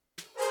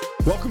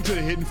Welcome to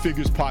the Hidden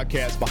Figures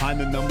podcast, Behind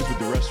the Numbers with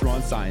the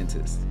Restaurant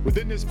Scientist.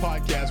 Within this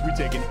podcast, we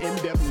take an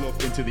in-depth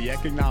look into the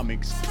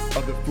economics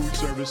of the food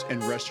service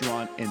and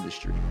restaurant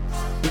industry.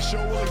 The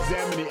show will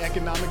examine the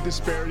economic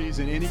disparities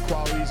and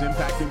inequalities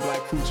impacting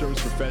Black food service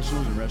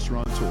professionals and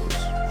restaurateurs.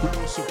 We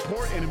will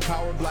support and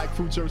empower Black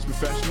food service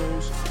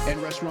professionals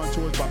and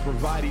restaurateurs by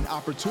providing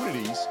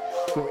opportunities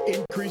for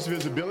increased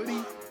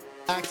visibility,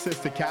 access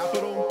to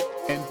capital,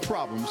 and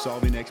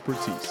problem-solving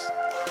expertise.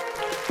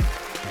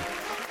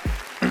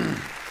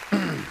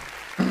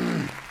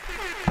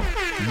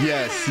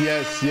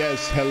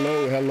 Yes.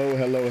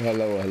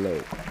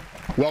 Hello.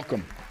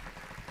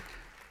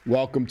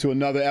 Welcome to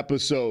another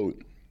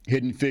episode,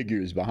 Hidden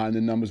Figures, Behind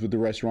the Numbers with the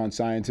Restaurant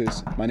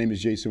Scientist. My name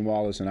is Jason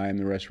Wallace, and I am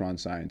the Restaurant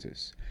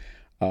Scientist.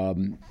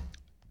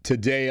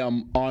 Today,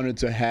 I'm honored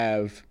to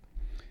have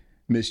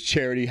Miss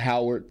Charity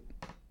Howard,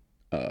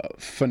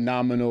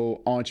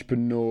 phenomenal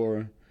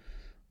entrepreneur,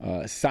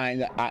 I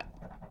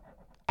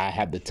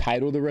have the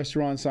title, the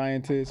Restaurant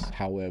Scientist.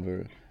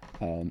 However,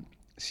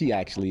 she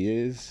actually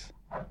is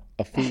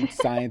a food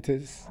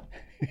scientist.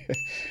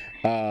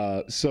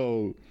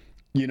 So,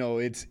 you know,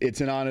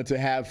 it's an honor to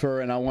have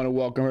her, and I want to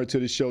welcome her to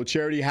the show.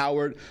 Charity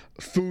Howard,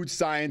 food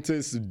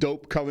scientist,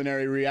 Dope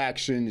Culinary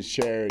Reactions.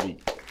 Charity.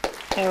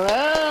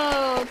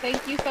 Hello.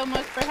 Thank you so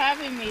much for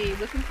having me.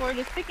 Looking forward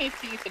to speaking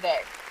to you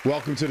today.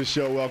 Welcome to the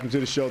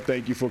show.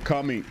 Thank you for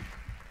coming.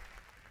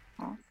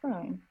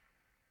 Awesome.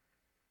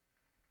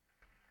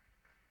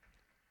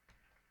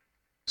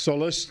 So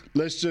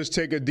let's just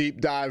take a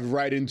deep dive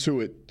right into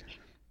it.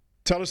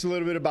 Tell us a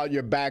little bit about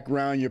your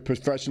background, your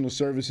professional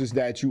services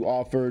that you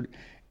offered,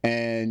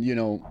 and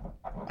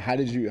how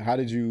did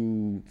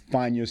you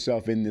find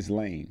yourself in this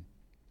lane?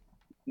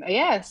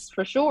 Yes,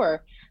 for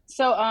sure.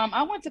 So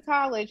I went to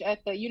college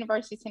at the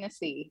University of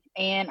Tennessee,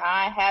 and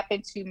I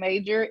happened to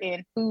major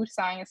in food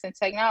science and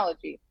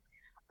technology.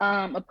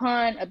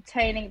 Upon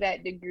obtaining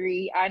that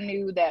degree, I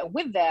knew that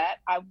with that,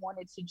 I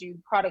wanted to do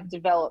product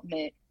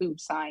development, food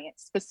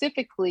science,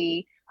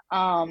 specifically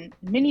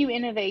menu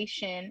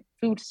innovation,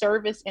 food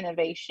service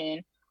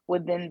innovation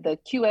within the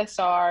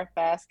QSR,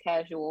 fast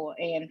casual,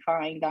 and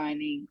fine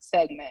dining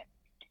segment.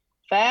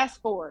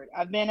 Fast forward,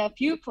 I've been a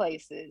few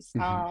places,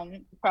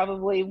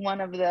 probably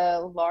one of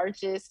the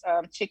largest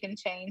chicken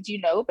chains,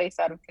 based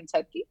out of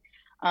Kentucky.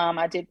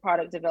 I did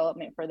product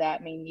development for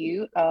that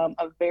menu,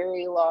 a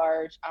very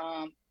large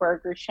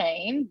burger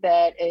chain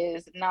that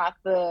is not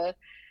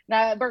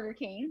Burger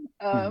King.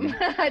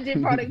 I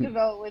did product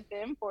development with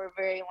them for a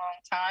very long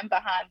time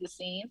behind the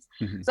scenes.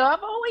 So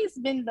I've always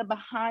been the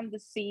behind the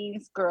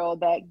scenes girl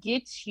that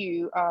gets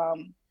you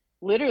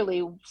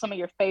literally some of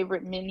your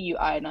favorite menu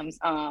items,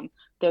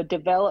 the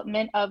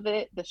development of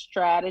it, the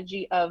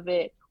strategy of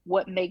it,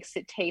 what makes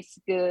it taste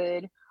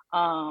good,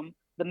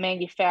 the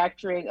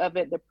manufacturing of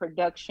it, the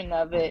production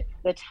of it,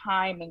 the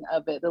timing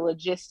of it, the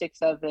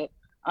logistics of it.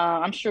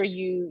 I'm sure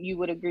you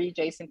would agree,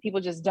 Jason.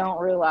 People just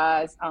don't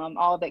realize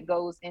all that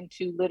goes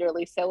into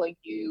literally selling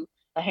you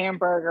a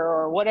hamburger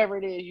or whatever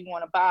it is you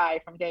want to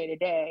buy from day to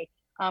day.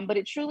 But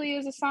it truly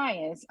is a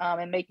science,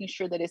 and making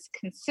sure that it's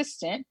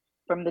consistent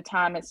from the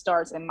time it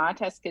starts in my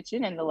test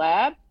kitchen in the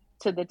lab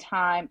to the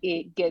time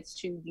it gets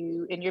to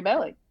you in your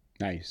belly.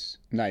 Nice.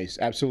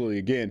 Absolutely.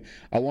 Again,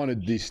 I want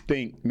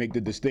to make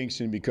the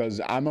distinction because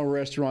I'm a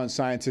restaurant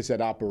scientist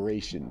at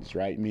operations,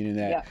 right? Meaning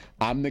that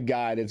I'm the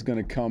guy that's going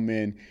to come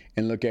in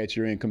and look at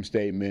your income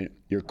statement,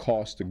 your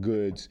cost of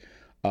goods,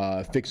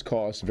 fixed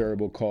costs,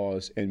 variable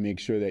costs, and make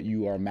sure that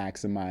you are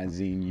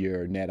maximizing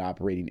your net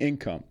operating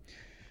income.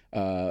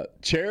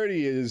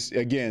 Charity is,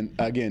 again,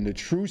 the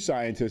true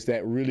scientist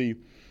that really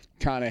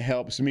kind of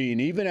helps me. And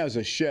even as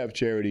a chef,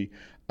 Charity,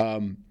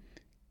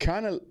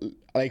 kind of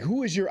like,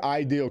 who is your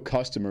ideal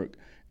customer?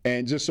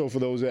 And just so for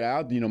those that are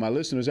out, my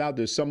listeners out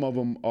there, some of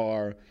them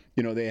are,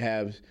 they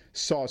have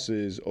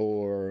sauces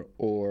or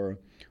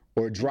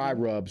dry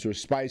rubs or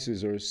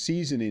spices or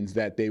seasonings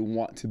that they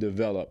want to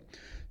develop.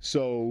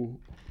 So,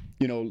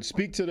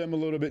 speak to them a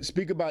little bit.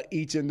 Speak about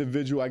each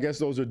individual. I guess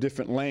those are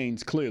different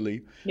lanes,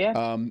 clearly.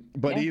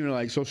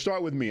 Even so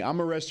start with me.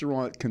 I'm a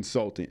restaurant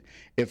consultant.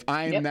 If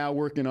I am now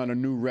working on a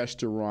new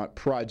restaurant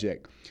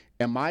project,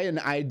 am I an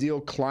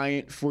ideal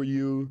client for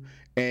you?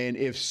 And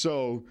if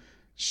so,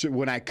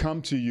 when I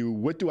come to you,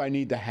 what do I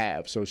need to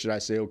have? So should I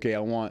say, okay, I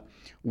want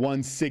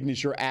one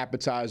signature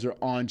appetizer,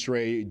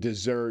 entree,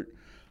 dessert,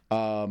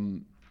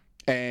 and,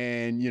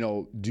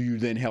 do you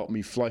then help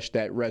me flush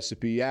that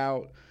recipe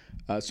out?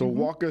 So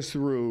walk us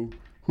through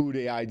who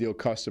the ideal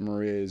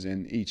customer is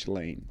in each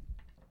lane.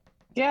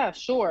 Yeah,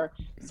 sure.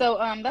 So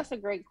that's a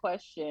great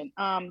question.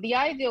 The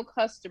ideal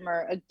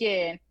customer,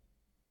 again,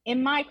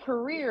 in my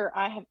career,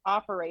 I have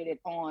operated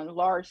on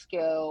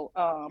large-scale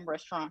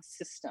restaurant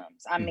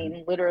systems. I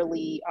mean,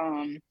 literally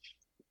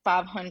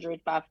 500,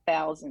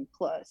 5,000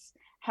 plus.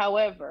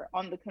 However,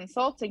 on the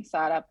consulting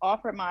side, I've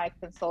offered my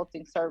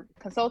consulting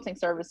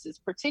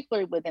services,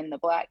 particularly within the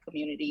Black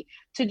community,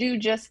 to do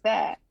just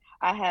that.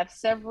 I have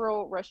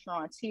several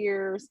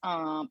restaurateurs,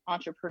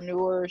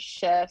 entrepreneurs,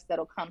 chefs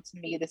that'll come to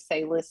me to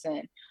say,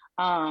 listen,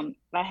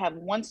 I have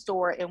one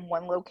store in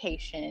one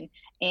location,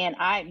 and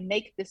I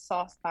make this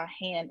sauce by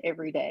hand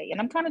every day, and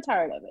I'm kind of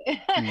tired of it.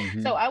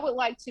 So Hmm. I would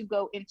like to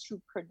go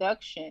into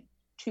production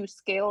to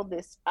scale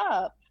this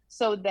up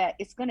so that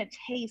it's going to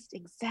taste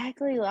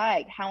exactly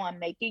like how I'm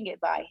making it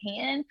by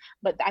hand,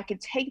 but I can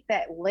take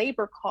that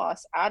labor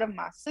cost out of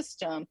my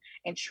system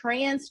and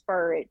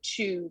transfer it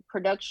to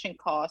production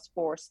costs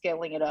for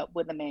scaling it up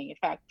with a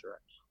manufacturer.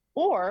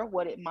 Or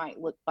what it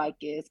might look like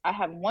is I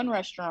have one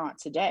restaurant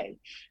today.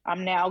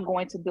 I'm now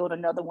going to build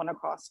another one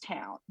across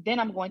town. Then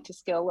I'm going to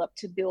scale up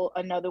to build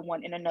another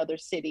one in another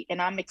city.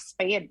 And I'm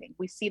expanding.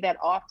 We see that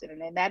often.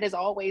 And that is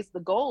always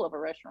the goal of a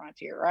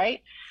restaurateur, right?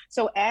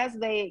 So as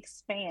they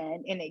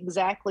expand in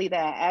exactly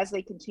that, as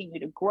they continue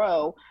to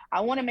grow,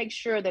 I want to make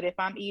sure that if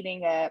I'm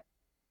eating at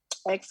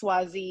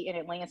XYZ in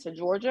Atlanta,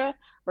 Georgia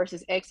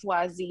versus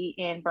XYZ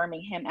in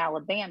Birmingham,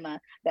 Alabama,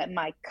 that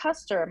my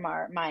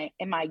customer,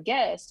 my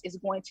guest is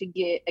going to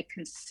get a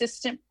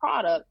consistent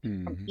product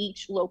from Hmm.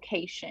 each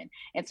location.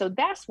 And so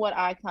that's where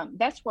I come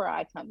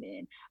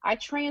in. I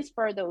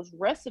transfer those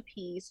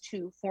recipes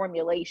to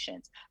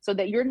formulations so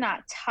that you're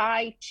not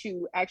tied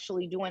to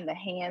actually doing the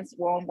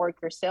hands-on work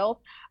yourself.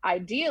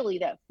 Ideally,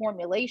 that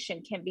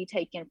formulation can be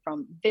taken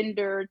from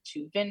vendor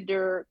to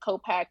vendor,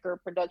 co-packer,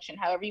 production,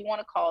 however you want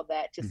to call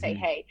that, to say, Hmm.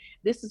 hey,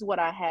 this is what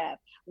I have.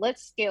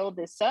 Let's scale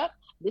this up.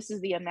 This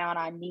is the amount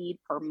I need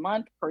per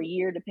month, per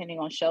year, depending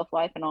on shelf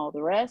life and all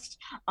the rest.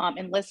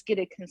 And let's get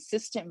a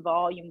consistent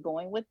volume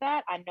going with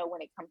that. I know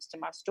when it comes to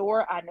my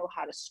store, I know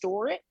how to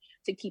store it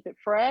to keep it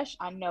fresh.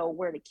 I know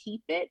where to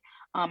keep it.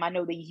 I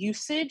know the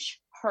usage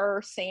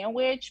per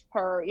sandwich,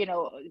 per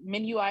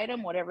menu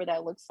item, whatever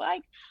that looks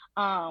like,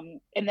 and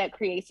that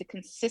creates a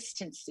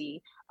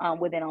consistency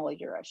within all of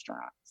your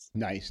restaurants.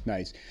 Nice,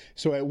 nice.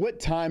 So at what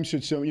time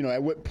should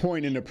at what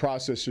point in the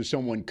process should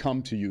someone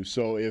come to you?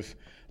 So if,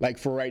 like,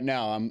 for right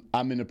now,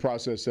 I'm in the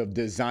process of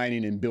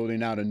designing and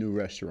building out a new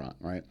restaurant,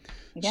 right?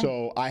 Yeah.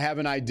 So I have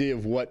an idea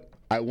of what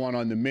I want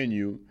on the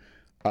menu.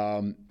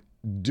 Um,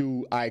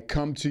 do I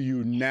come to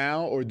you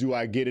now, or do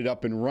I get it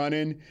up and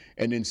running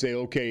and then say,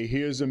 okay,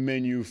 here's a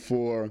menu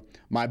for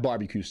my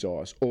barbecue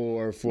sauce,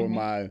 or for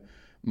Hmm.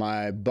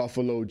 my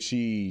buffalo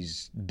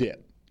cheese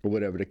dip, or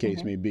whatever the case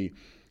Hmm. may be?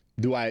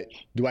 Do I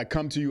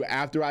come to you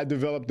after I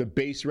develop the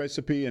base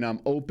recipe and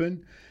I'm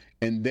open,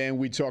 and then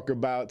we talk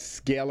about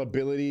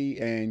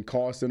scalability and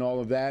cost and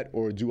all of that,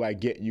 or do I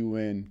get you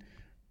in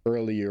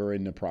earlier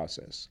in the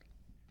process?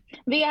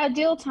 The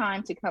ideal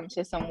time to come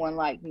to someone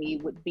like me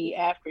would be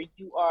after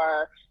you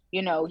are,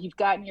 you've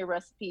gotten your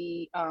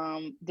recipe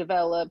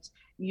developed,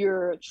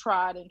 you're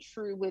tried and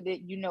true with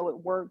it, it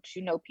works,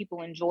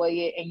 people enjoy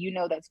it,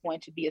 and that's going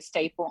to be a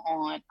staple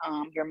on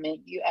your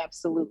menu.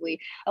 Absolutely.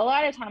 A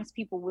lot of times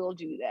people will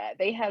do that.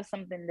 They have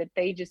something that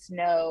they just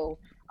know,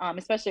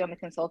 especially on the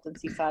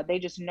consultancy side, they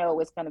just know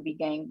it's going to be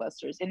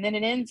gangbusters. And then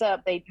it ends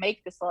up, they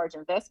make this large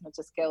investment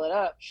to scale it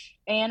up,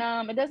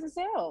 and it doesn't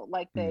sell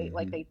like Hmm.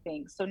 they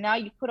think. So now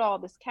you put all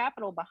this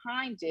capital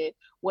behind it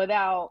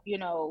without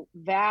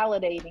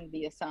validating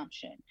the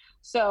assumption.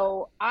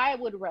 So I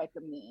would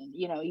recommend,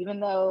 even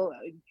though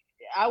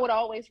I would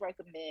always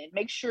recommend,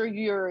 make sure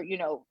you're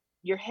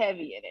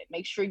heavy in it,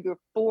 make sure you're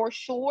for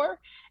sure,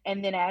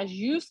 and then as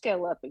you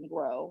scale up and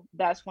grow,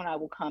 that's when I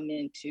will come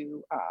in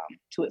to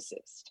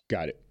assist.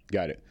 Got it.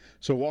 Got it.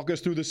 So walk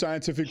us through the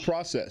scientific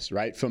process,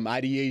 right? From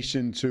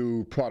ideation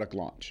to product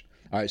launch.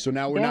 All right. So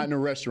now we're Yeah. not in a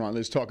restaurant.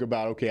 Let's talk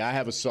about, okay, I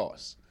have a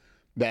sauce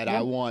that I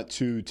Yeah. want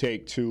to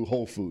take to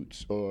Whole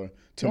Foods or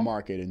to Yeah.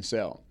 market and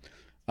sell.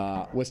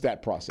 What's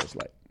that process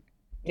like?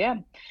 Yeah.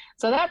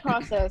 So that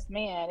process,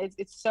 man,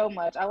 it's so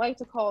much. I like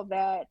to call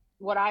that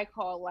what I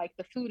call like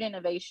the food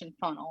innovation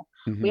funnel.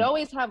 We Hmm.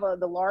 always have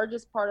the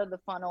largest part of the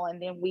funnel, and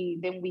then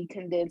we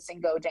condense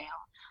and go down.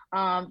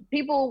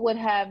 People would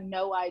have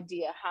no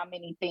idea how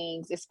many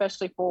things,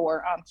 especially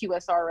for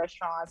QSR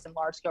restaurants and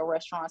large scale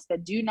restaurants,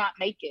 that do not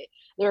make it.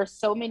 There are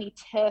so many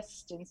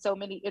tests and so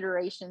many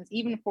iterations,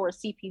 even for a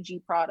CPG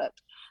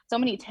product, so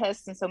many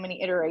tests and so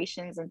many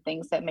iterations and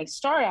things that may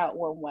start out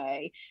one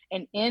way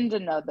and end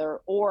another,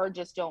 or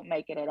just don't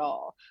make it at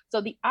all.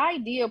 So the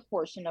idea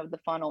portion of the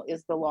funnel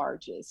is the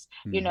largest.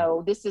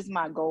 Hmm. This is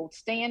my gold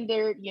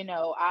standard.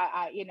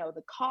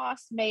 The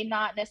cost may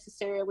not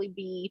necessarily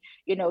be,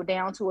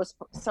 down to a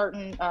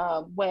certain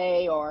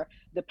way, or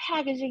the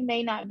packaging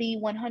may not be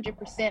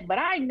 100%, but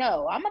I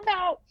know I'm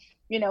about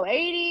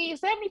 80,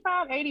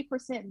 75,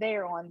 80%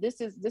 there on this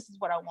is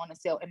what I want to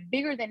sell. And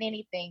bigger than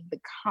anything, the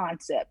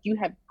concept. You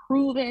have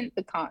proven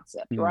the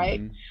concept, right?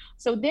 Hmm.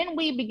 So then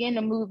we begin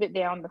to move it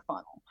down the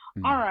funnel.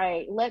 All Hmm.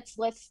 right, let's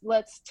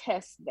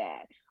test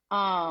that.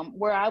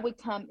 Where I would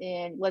come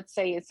in, let's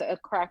say it's a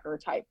cracker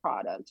type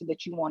product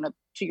that you want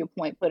to your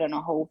point, put in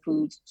a Whole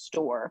Foods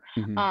store.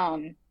 Hmm.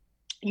 Um,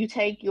 you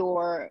take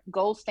your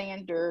gold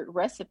standard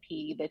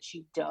recipe that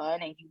you've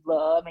done and you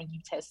love and you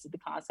tested the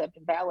concept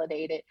and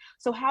validated.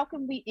 So how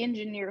can we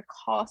engineer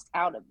cost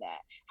out of that?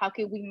 How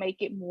can we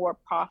make it more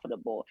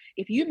profitable?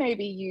 If you may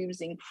be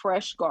using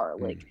fresh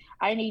garlic,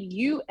 I need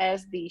you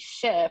as the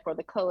chef or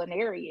the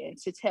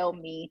culinarian to tell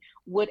me,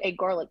 would a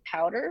garlic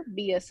powder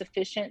be a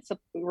sufficient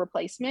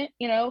replacement?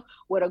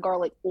 Would a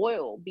garlic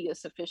oil be a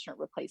sufficient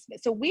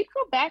replacement? So we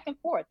go back and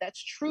forth.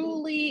 That's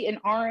truly an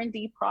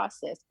R&D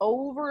process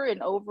over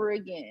and over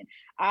again.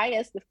 I,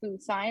 as the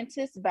food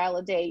scientist,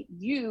 validate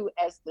you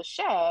as the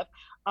chef,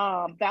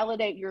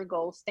 validate your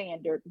gold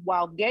standard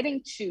while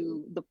getting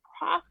to the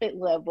profit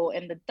level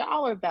and the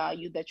dollar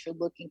value that you're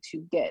looking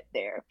to get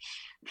there.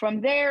 From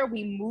there,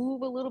 we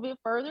move a little bit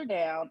further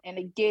down. And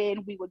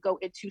again, we would go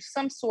into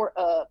some sort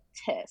of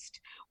test.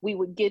 We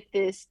would get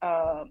this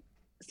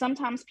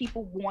sometimes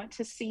people want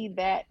to see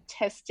that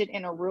tested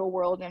in a real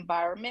world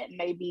environment,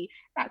 maybe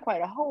not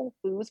quite a Whole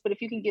Foods, but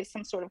if you can get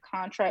some sort of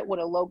contract with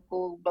a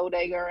local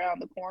bodega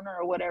around the corner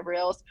or whatever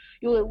else,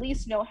 you'll at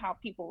least know how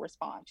people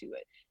respond to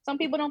it. Some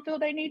people don't feel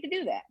they need to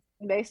do that.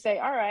 They say,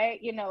 all right,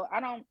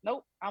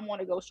 I want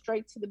to go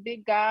straight to the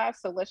big guy.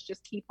 So let's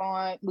just keep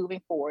on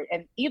moving forward.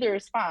 And either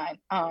is fine.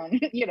 Right.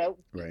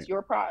 It's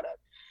your product.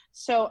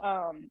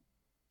 So,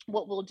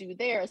 what we'll do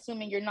there,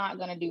 assuming you're not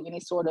going to do any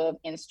sort of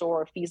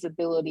in-store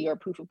feasibility or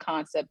proof of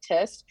concept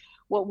test,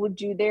 what we'll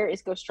do there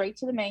is go straight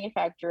to the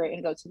manufacturer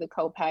and go to the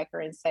co-packer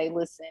and say,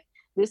 listen,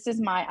 this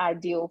is my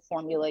ideal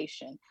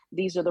formulation.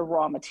 These are the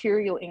raw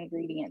material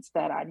ingredients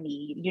that I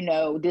need.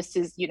 This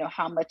is,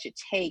 how much it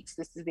takes.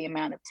 This is the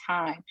amount of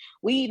time.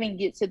 We even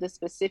get to the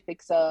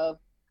specifics of,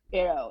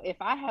 if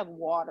I have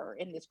water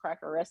in this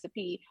cracker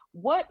recipe,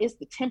 what is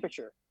the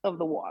temperature of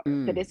the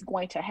water that it's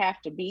going to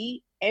have to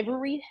be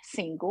every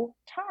single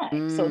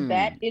time so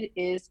that it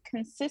is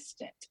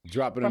consistent?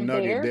 Dropping a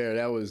nugget there.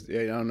 That was,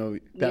 I don't know,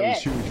 that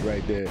was huge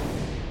right there.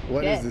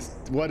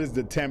 What is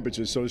the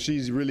temperature? So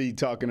she's really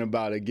talking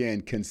about,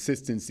 again,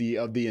 consistency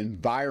of the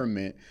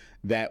environment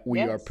that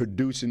we are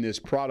producing this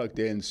product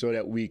in so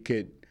that we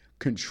could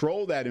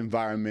control that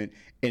environment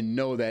and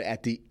know that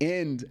at the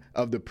end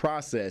of the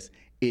process,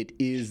 it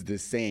is the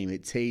same.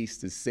 It tastes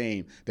the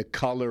same. The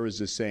color is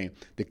the same.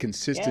 The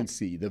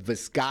consistency, the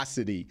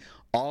viscosity,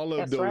 all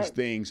of those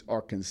things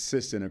are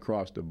consistent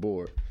across the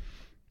board.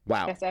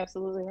 Wow. That's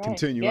absolutely right.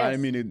 Continue. Yes. I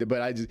didn't mean it,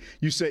 but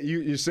you're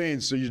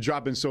saying, so you're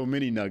dropping so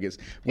many nuggets.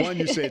 One,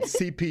 you said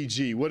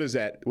CPG. What does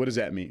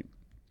that mean?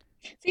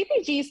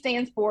 CPG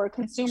stands for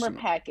consumer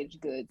packaged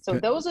goods. So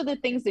those are the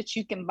things that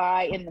you can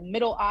buy in the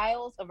middle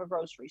aisles of a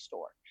grocery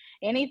store.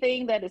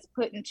 Anything that is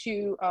put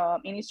into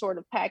any sort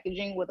of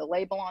packaging with a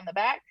label on the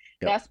back,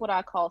 that's what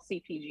I call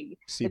CPG.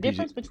 The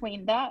difference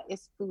between that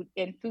is food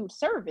and food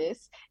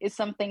service is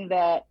something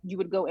that you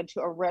would go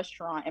into a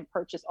restaurant and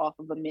purchase off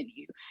of a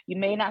menu. You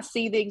may not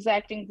see the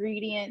exact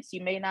ingredients. You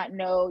may not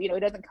know,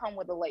 it doesn't come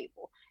with a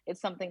label. It's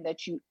something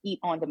that you eat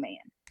on demand.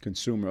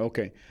 Consumer.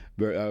 Okay.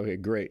 Okay,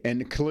 great.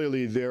 And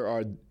clearly there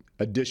are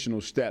additional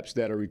steps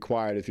that are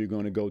required if you're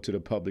going to go to the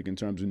public in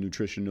terms of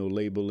nutritional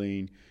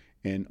labeling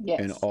and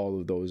all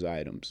of those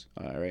items.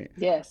 All right.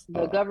 Yes.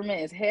 The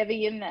government is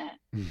heavy in that.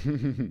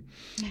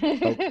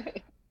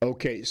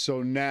 Okay.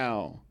 So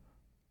now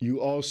you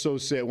also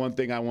said one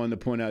thing I wanted to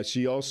point out.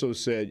 She also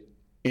said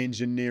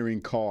engineering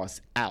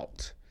costs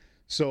out.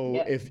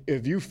 So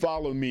if you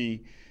follow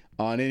me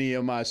on any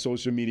of my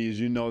social medias,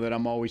 you know that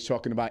I'm always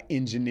talking about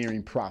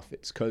engineering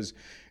profits because,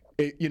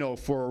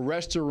 for a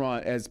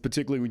restaurant, as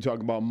particularly when you talk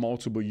about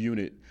multiple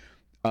unit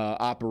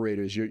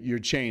operators, your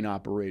chain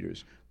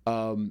operators,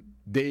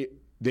 they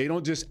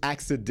don't just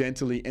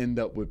accidentally end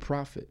up with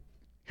profit,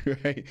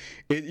 right?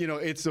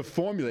 It's a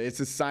formula. It's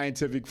a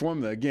scientific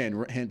formula.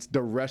 Again, hence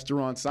the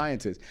restaurant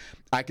scientist.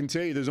 I can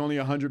tell you there's only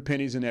 100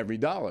 pennies in every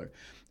dollar.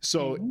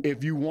 So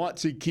if you want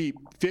to keep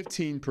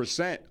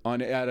 15%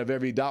 out of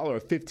every dollar, or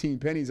 15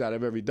 pennies out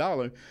of every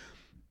dollar,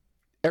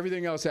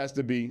 everything else has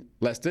to be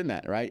less than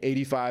that, right?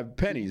 85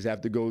 pennies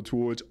have to go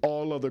towards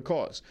all other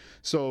costs.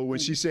 So when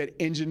she said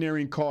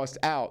engineering costs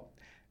out,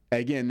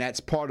 again, that's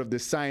part of the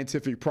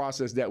scientific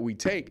process that we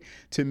take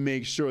to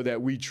make sure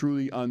that we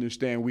truly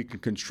understand we can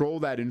control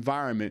that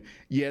environment.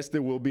 Yes,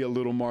 there will be a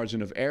little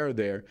margin of error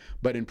there,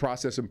 but in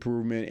process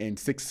improvement and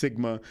Six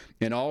Sigma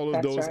and all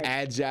of those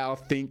agile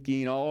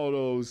thinking, all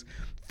those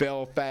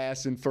fail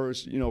fast and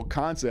first,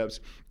 concepts,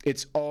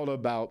 it's all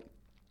about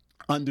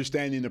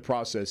understanding the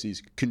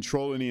processes,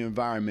 controlling the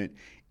environment,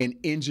 and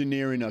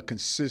engineering a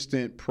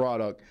consistent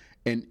product.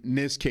 In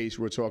this case,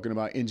 we're talking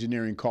about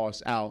engineering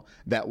costs out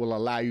that will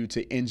allow you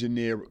to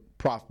engineer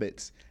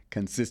profits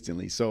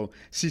consistently. So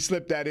she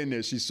slipped that in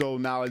there. She's so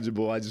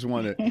knowledgeable. I just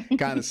want to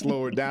kind of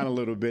slow her down a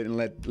little bit and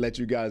let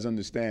you guys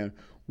understand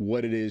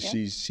what it is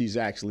she's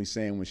actually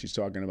saying when she's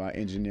talking about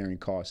engineering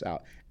costs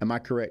out. Am I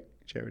correct,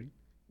 Charity?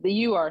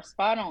 You are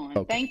spot on.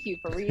 Okay. Thank you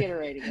for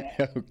reiterating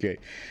that. Okay.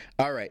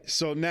 All right.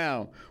 So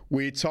now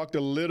we talked a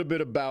little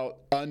bit about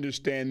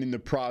understanding the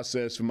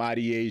process from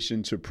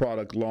ideation to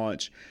product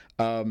launch.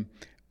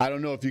 I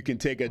don't know if you can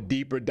take a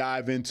deeper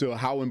dive into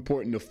how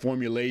important the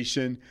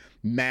formulation,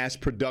 mass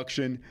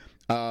production,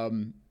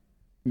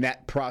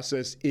 That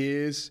process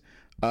is,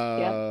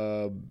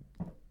 the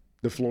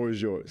floor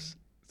is yours.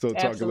 So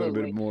talk Absolutely. A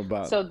little bit more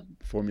about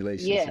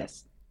formulations.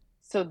 Yes.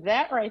 So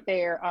that right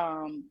there,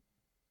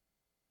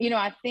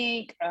 I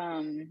think,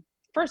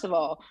 first of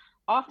all,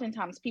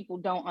 oftentimes people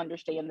don't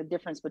understand the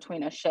difference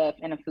between a chef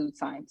and a food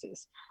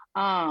scientist.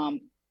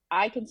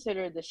 I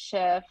consider the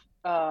chef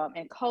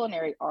and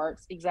culinary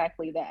arts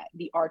exactly that,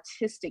 the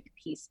artistic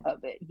piece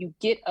of it. You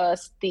get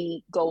us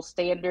the gold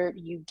standard,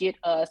 you get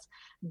us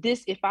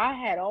this. If I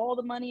had all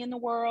the money in the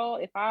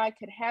world, if I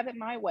could have it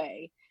my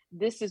way,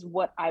 this is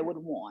what I would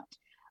want.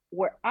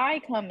 Where I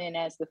come in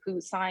as the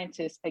food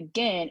scientist,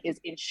 again, is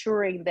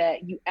ensuring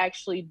that you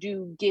actually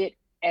do get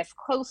as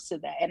close to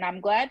that. And I'm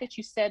glad that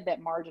you said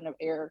that margin of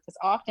error, because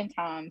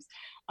oftentimes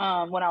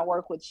when I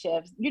work with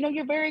chefs,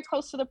 you're very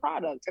close to the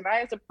product. And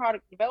I, as a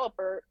product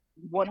developer,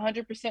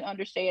 100%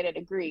 understand and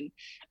agree.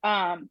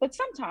 But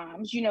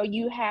sometimes,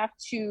 you have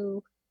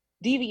to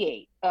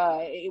deviate.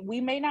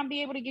 We may not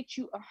be able to get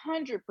you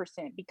 100%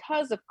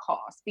 because of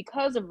cost,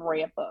 because of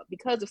ramp up,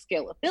 because of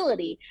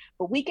scalability,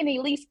 but we can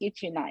at least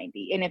get you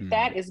 90. And if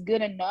that is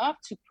good enough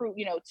to prove,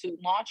 to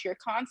launch your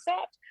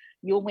concept,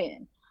 you'll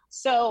win.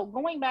 So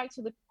going back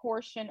to the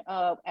portion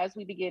of, as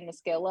we begin to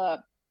scale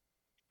up,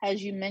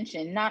 as you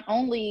mentioned, not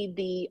only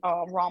the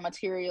raw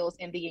materials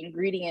and the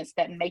ingredients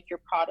that make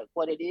your product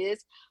what it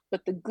is,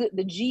 but the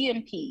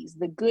GMPs,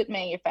 the good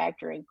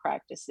manufacturing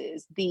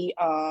practices, the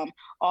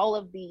all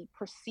of the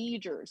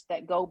procedures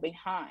that go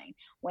behind.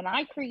 When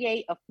I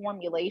create a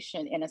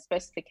formulation and a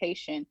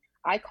specification,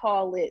 I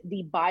call it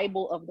the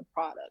Bible of the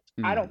product.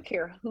 I don't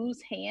care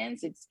whose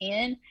hands it's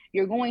in.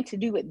 You're going to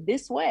do it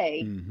this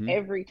way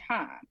every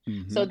time,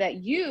 so that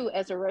you,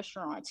 as a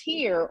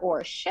restaurateur or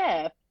a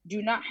chef,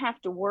 do not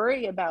have to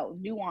worry about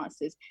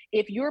nuances.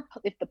 If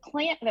the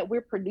plant that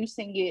we're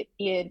producing it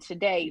in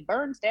today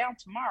burns down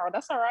tomorrow,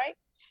 that's all right.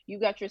 You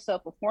got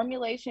yourself a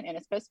formulation and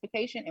a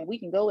specification, and we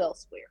can go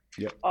elsewhere.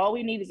 Yep. All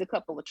we need is a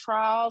couple of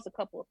trials, a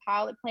couple of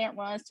pilot plant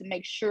runs to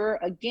make sure,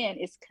 again,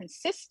 it's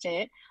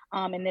consistent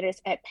and that it's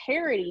at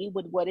parity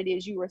with what it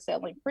is you were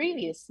selling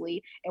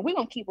previously. And we're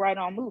going to keep right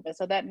on moving.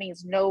 So that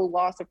means no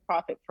loss of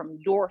profit from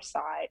your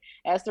side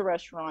as the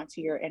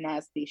restaurateur and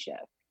as the chef.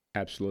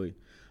 Absolutely.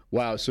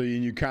 Wow. So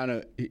you kind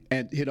of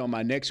hit on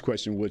my next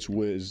question, which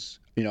was,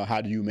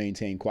 how do you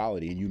maintain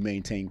quality? And you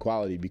maintain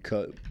quality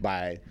because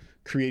by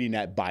creating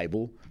that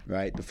Bible,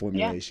 right? The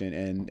formulation. Yeah.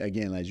 And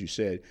again, as you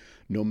said,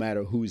 no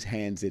matter whose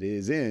hands it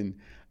is in,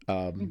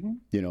 then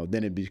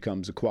it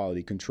becomes a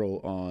quality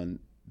control on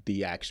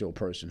the actual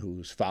person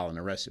who's following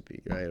the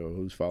recipe, right? Or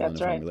who's following the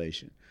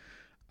formulation.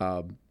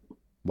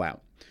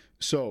 Wow.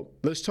 So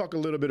let's talk a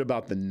little bit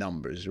about the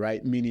numbers,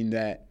 right? Meaning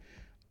that,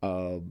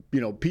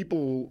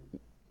 people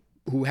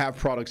who have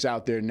products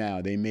out there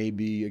now, they may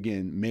be,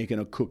 again, making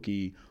a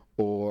cookie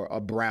or a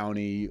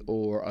brownie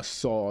or a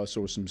sauce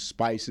or some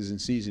spices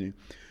and seasoning.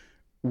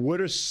 What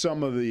are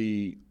some of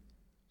the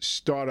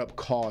startup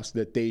costs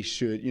that they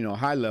should,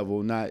 high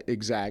level, not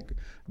exact,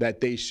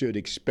 that they should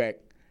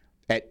expect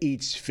at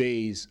each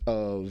phase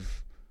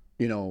of,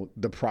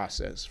 the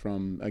process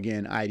from,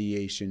 again,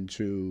 ideation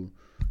to,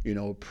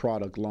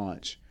 product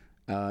launch?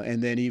 And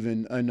then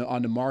even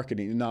on the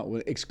marketing, not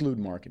exclude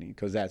marketing,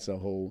 because that's a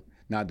whole,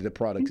 now that the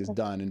product is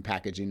done and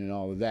packaging and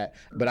all of that.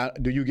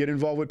 But do you get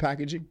involved with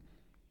packaging?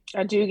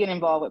 I do get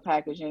involved with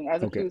packaging.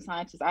 As a food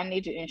scientist, I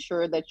need to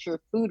ensure that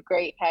your food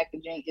grade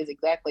packaging is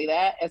exactly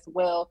that as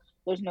well.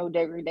 There's no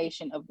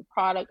degradation of the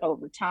product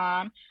over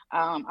time.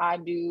 I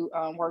do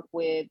work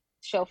with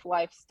shelf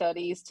life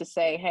studies to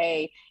say,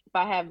 hey, if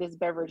I have this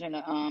beverage in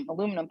an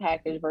aluminum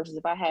package versus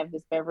if I have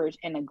this beverage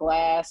in a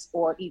glass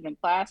or even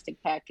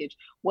plastic package,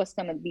 what's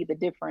going to be the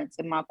difference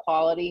in my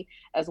quality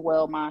as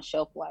well, my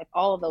shelf life?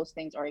 All of those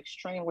things are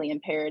extremely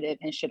imperative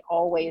and should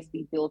always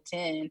be built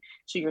in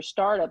to your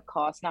startup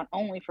costs, not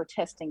only for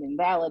testing and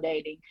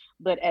validating,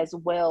 but as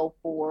well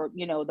for,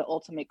 the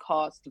ultimate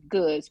cost of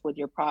goods with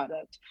your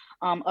product.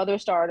 Other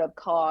startup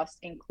costs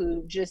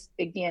include just,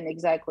 again,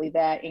 exactly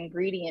that,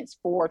 ingredients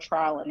for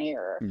trial and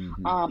error.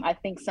 I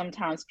think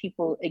sometimes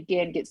people,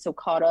 again, get so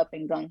caught up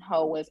in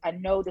gung-ho as, I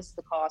know this is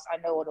the cost, I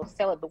know it'll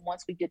sell it, but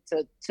once we get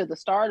to the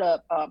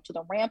startup, to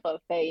the ramp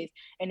up phase,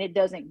 and it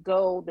doesn't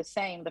go the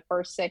same the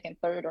first, second,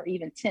 third, or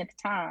even 10th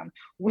time,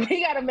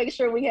 we got to make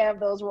sure we have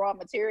those raw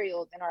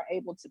materials and are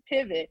able to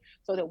pivot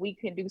so that we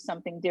can do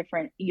something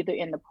different either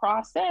in the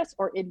process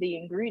or in the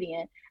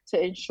ingredient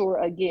to ensure,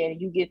 again,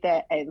 you get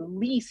that at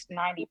least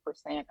 90%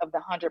 of the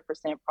 100%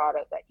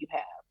 product that you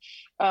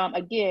have.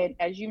 Again,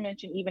 as you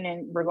mentioned, even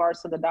in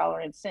regards to the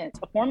dollar and cents,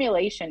 a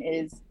formulation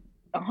is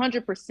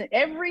 100%.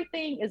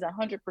 Everything is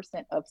 100%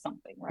 of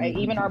something, right?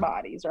 Even our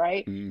bodies,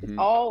 right? It's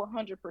all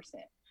 100%.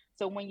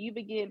 So when you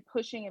begin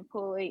pushing and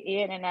pulling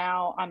in and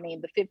out,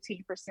 the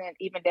 15%,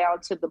 even down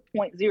to the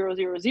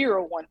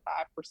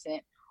 0.00015%,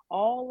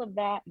 all of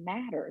that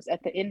matters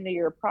at the end of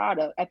your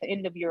product, at the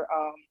end of your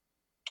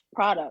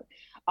product.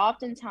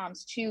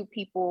 Oftentimes, too,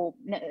 people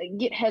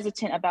get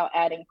hesitant about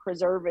adding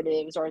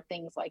preservatives or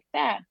things like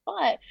that,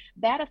 but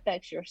that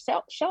affects your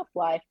shelf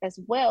life as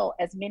well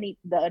as the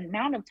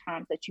amount of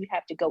times that you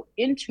have to go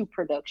into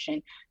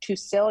production to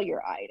sell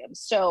your items.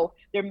 So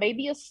there may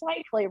be a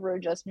slight flavor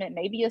adjustment,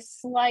 maybe a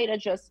slight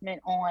adjustment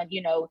on,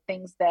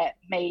 things that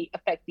may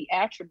affect the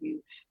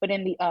attribute, but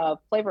in the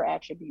flavor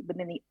attribute, but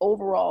in the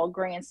overall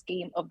grand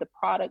scheme of the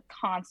product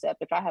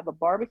concept, if I have a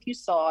barbecue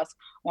sauce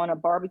on a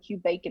barbecue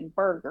bacon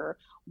burger,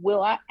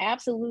 will I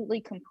absolutely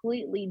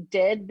completely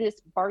dead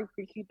this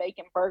barbecue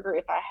bacon burger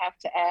if I have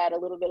to add a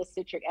little bit of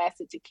citric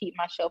acid to keep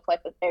my shelf life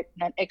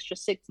an extra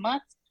 6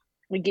 months?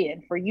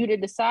 Again, for you to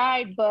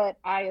decide, but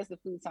I, as the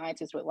food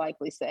scientist, would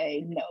likely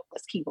say, no,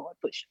 let's keep on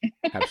pushing.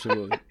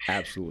 Absolutely.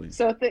 Absolutely.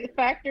 So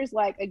factors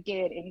like,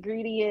 again,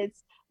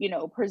 ingredients,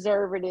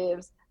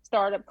 preservatives,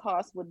 startup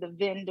costs with the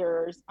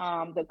vendors,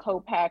 the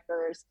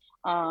co-packers,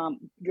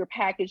 your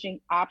packaging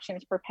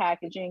options for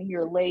packaging,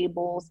 your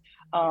labels,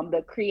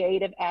 the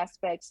creative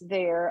aspects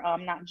there,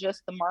 not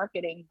just the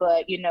marketing,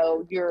 but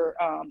your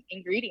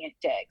ingredient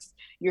decks,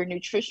 your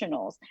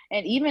nutritionals,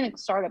 and even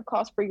startup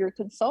costs for your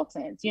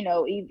consultants.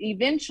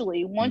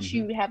 Eventually, once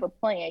you have a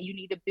plan, you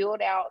need to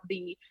build out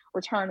the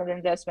return of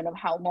investment of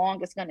how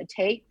long it's going to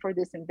take for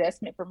this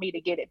investment for me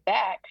to get it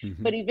back.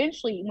 But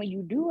eventually, when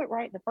you do it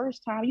right the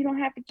first time, you don't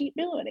have to keep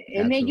doing it,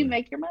 and then you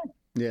make your money.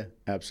 Yeah,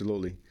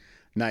 absolutely.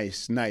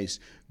 Nice.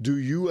 Do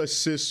you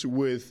assist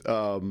with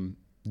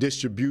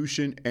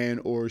distribution and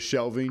or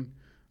shelving?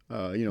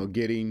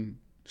 Getting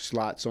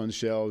slots on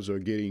shelves or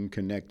getting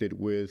connected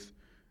with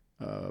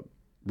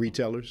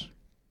retailers?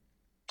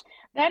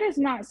 That is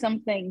not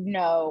something,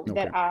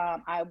 that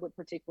I would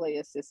particularly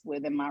assist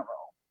with in my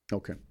role.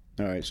 Okay.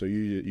 All right. So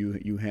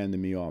you handed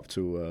me off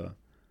to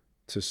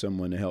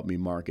someone to help me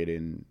market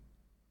and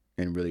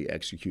really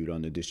execute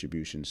on the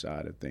distribution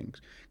side of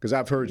things. Because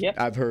I've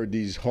heard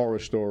these horror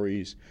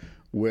stories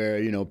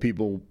where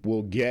people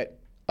will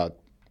get a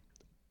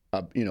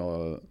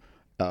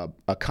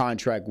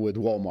contract with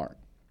Walmart,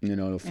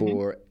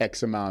 for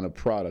X amount of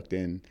product,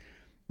 and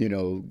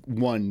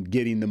one,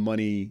 getting the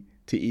money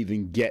to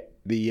even get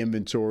the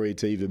inventory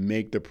to even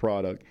make the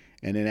product,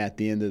 and then at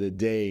the end of the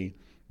day,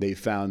 they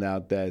found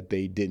out that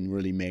they didn't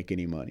really make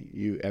any money.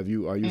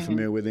 Are you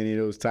familiar with any of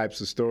those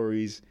types of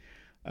stories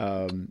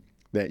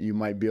that you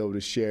might be able to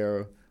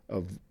share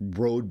of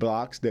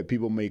roadblocks that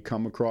people may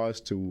come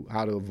across to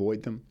how to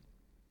avoid them?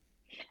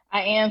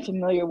 I am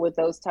familiar with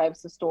those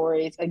types of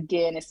stories,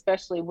 again,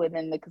 especially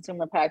within the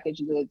consumer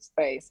packaged goods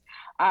space.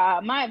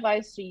 My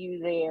advice to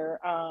you there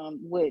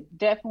would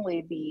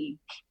definitely be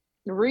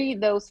read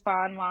those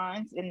fine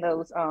lines in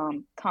those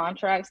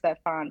contracts, that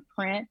fine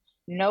print.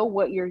 Know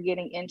what you're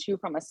getting into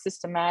from a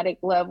systematic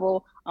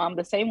level.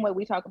 The same way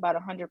we talk about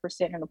 100%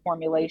 in the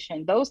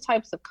formulation, those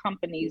types of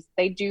companies,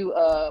 they do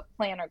a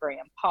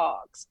planogram,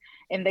 POGs,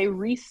 and they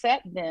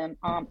reset them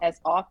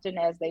as often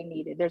as they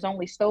need it. There's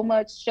only so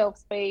much shelf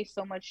space,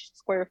 so much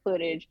square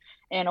footage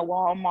in a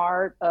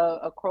Walmart,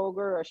 a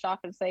Kroger, a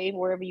Shop and Save,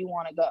 wherever you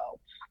want to go.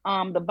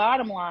 The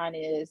bottom line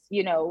is,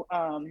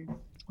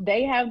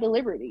 they have the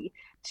liberty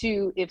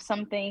to, if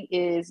something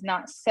is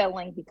not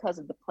selling because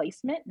of the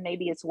placement,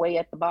 maybe it's way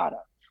at the bottom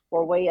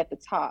or way at the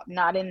top,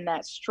 not in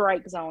that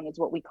strike zone is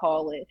what we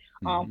call it,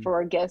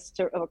 for a guest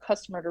or a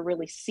customer to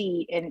really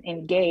see and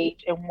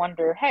engage and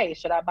wonder, hey,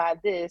 should I buy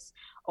this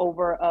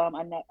over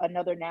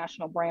another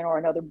national brand or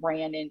another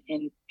brand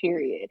in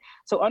period.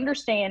 So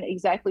understand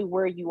exactly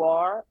where you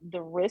are,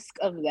 the risk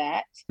of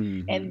that,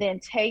 and then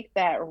take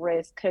that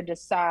risk to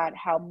decide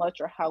how much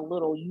or how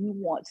little you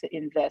want to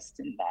invest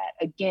in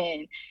that.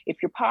 Again, if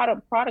your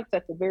product's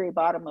at the very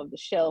bottom of the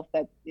shelf,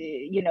 that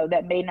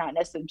that may not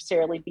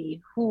necessarily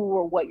be who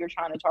or what you're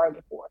trying to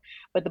target for.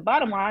 But the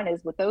bottom line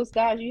is, with those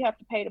guys, you have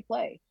to pay to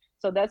play.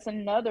 So that's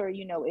another,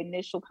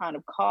 initial kind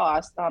of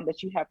cost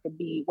that you have to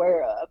be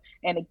aware of.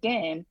 And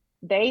again,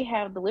 they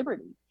have the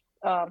liberty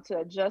to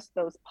adjust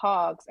those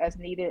POGs as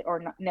needed or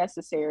not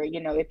necessary.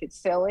 If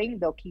it's selling,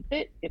 they'll keep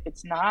it. If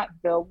it's not,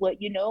 they'll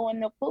let you know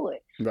and they'll pull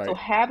it. Right. So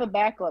have a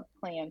backup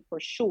plan for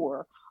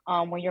sure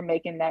when you're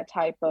making that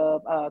type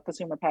of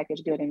consumer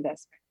packaged good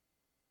investment.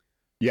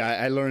 Yeah,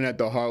 I learned that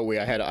the hard way.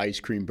 I had an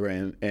ice cream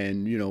brand,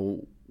 and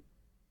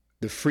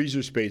the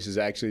freezer space is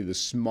actually the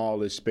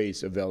smallest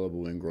space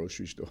available in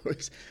grocery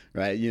stores,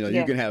 right? You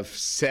can have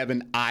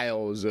 7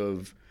 aisles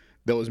of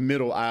those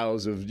middle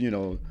aisles of,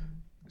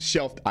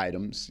 shelved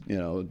items,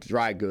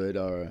 dry good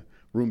or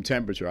room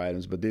temperature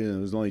items, but then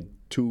there's only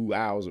 2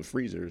 aisles of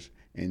freezers,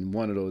 and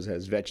one of those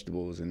has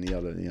vegetables and the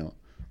other,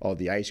 all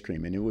the ice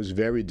cream. And it was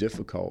very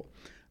difficult.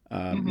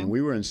 And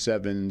we were in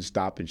 7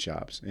 Stop and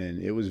Shops,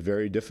 and it was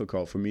very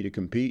difficult for me to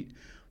compete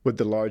with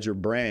the larger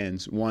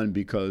brands, one,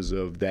 because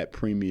of that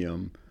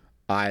premium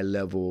eye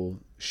level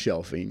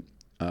shelf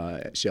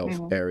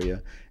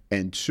area,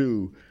 and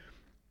 2,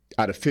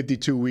 out of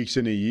 52 weeks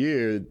in a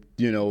year,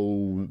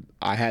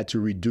 I had to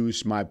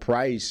reduce my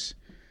price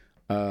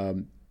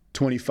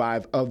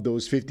 25 of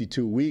those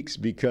 52 weeks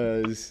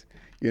because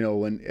you know,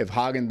 when if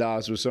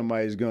Haagen-Dazs or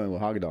somebody's going,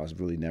 well, Haagen-Dazs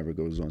really never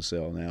goes on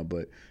sale now,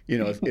 but you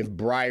know, if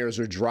Breyers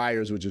or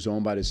Dryers, which is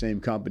owned by the same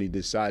company,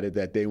 decided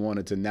that they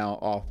wanted to now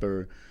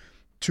offer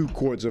 2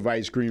 quarts of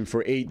ice cream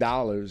for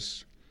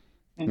 $8,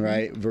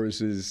 right,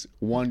 versus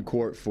 1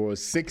 quart for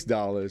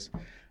 $6,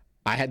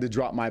 I had to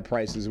drop my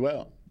price as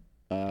well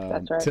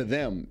to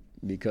them,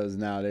 because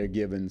now they're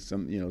giving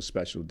some, you know,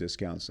 special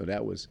discounts. So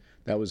that was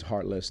a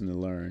hard lesson to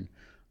learn.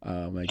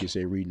 Like you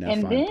say, reading that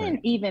and fine then print.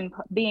 even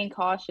being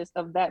cautious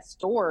of that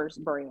store's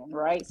brand,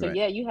 right? So Right.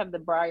 yeah, you have the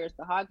Breyers,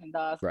 the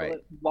Haagen-Dazs, Right.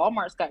 but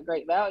Walmart's got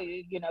great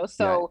value, you know,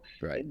 so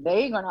Right.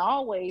 they're going to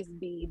always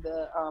be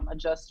the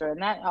adjuster.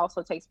 And that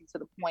also takes me to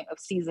the point of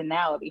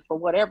seasonality for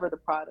whatever the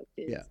product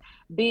is. Yeah.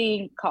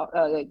 Being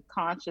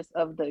conscious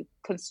of the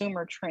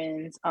consumer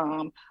trends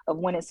of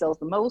when it sells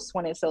the most,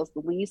 when it sells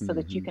the least, so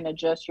that you can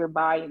adjust your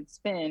buy and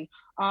spend,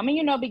 and,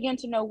 you know, begin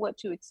to know what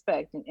to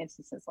expect in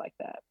instances like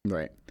that.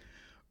 Right.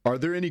 Are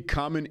there any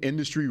common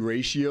industry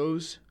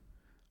ratios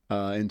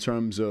in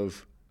terms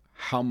of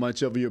how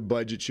much of your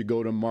budget should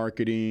go to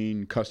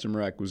marketing,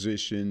 customer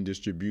acquisition,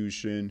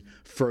 distribution,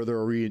 further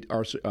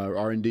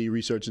R&D,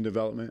 research and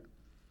development?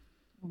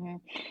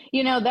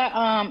 You know,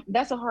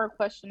 that's a hard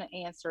question to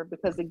answer,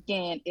 because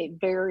again, it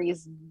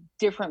varies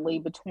differently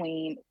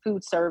between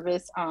food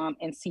service and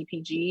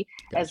CPG.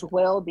 Gotcha. As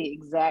well, the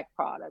exact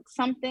product.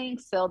 Some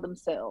things sell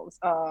themselves.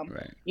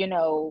 Right. You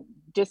know,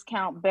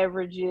 discount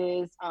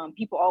beverages,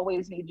 people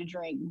always need to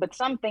drink, but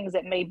some things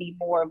that may be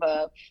more of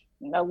a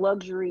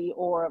luxury,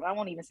 or I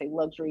won't even say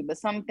luxury, but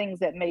some things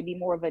that may be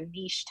more of a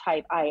niche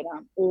type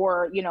item,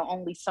 or, you know,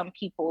 only some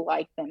people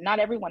like them. Not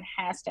everyone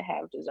has to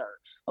have dessert.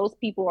 Most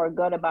people are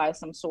gonna buy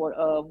some sort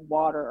of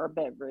water or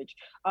beverage.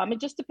 It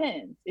just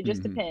depends. It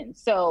just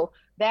depends. So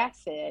that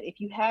said, if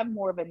you have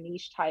more of a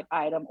niche type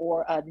item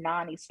or a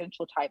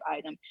non-essential type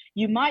item,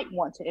 you might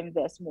want to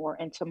invest more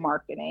into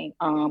marketing,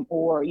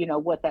 or, you know,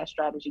 what that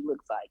strategy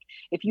looks like.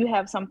 If you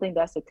have something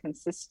that's a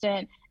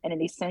consistent and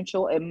an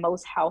essential in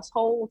most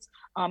households,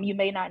 you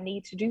may not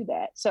need to do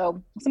that.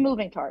 So it's a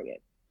moving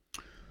target.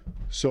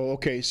 So,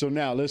 okay, so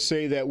now let's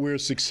say that we're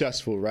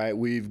successful, right?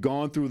 We've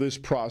gone through this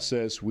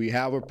process. We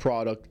have a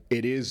product.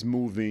 It is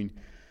moving.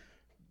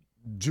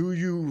 Do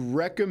you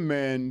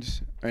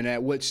recommend, and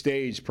at what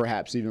stage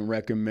perhaps even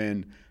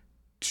recommend,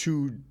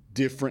 2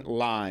 different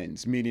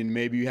lines? Meaning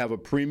maybe you have a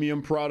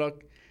premium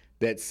product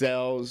that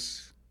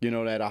sells, you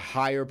know, at a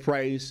higher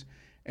price,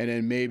 and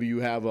then maybe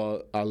you have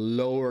a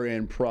lower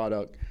end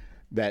product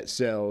that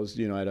sells,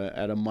 you know,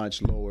 at a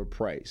much lower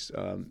price.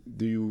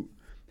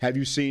 Have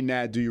you seen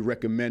that? Do you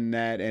recommend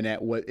that? And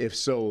if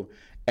so,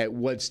 at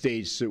what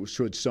stage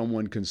should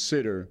someone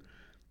consider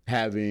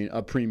having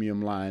a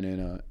premium line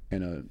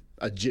and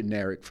a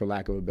generic, for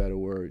lack of a better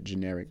word,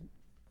 generic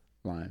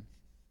line?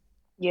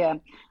 Yeah,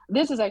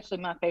 this is actually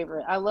my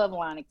favorite. I love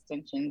line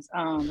extensions,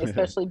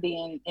 especially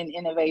being in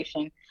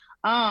innovation.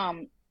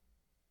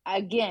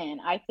 Again,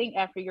 I think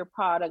after your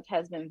product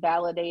has been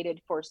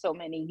validated for so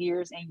many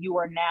years and you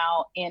are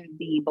now in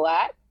the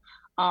black,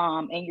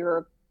 and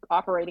your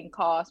operating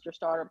costs, your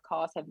startup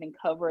costs have been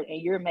covered,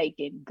 and you're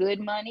making good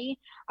money,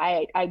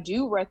 I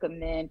do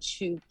recommend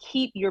to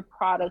keep your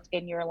product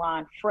in your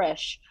line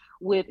fresh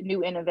with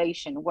new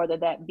innovation, whether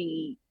that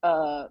be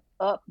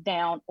up,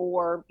 down,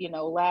 or, you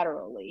know,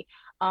 laterally.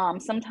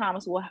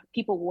 Sometimes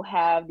people will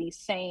have the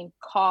same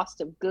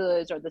cost of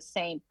goods or the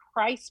same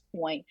price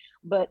point,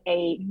 but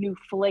a new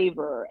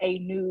flavor, a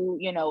new,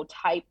 you know,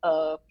 type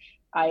of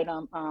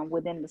item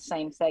within the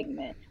same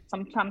segment.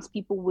 Sometimes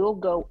people will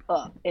go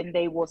up and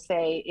they will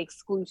say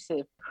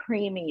exclusive,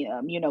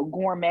 premium, you know,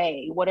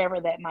 gourmet, whatever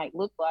that might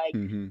look like,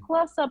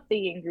 plus up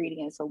the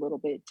ingredients a little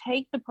bit.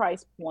 Take the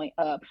price point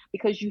up,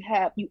 because you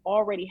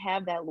already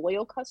have that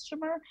loyal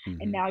customer,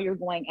 and now you're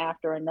going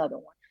after another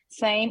one.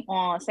 Same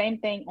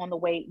thing on the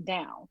way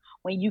down.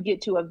 When you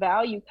get to a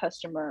value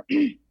customer,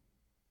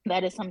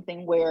 that is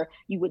something where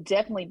you would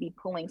definitely be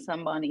pulling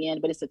somebody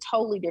in, but it's a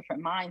totally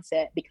different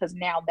mindset, because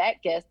now that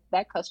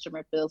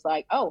customer feels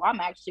like, oh, I'm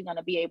actually going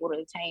to be able to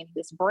attain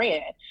this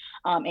brand,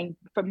 and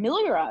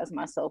familiarize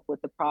myself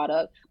with the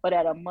product, but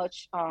at a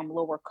much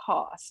lower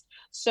cost.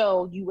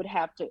 So you would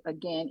have to,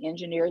 again,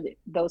 engineer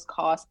those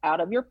costs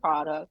out of your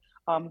product,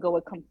 go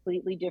a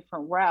completely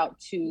different route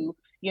to,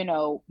 you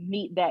know,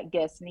 meet that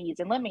guest needs.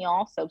 And let me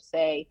also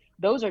say,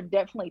 those are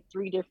definitely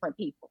 3 different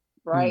people.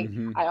 Right.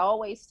 I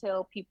always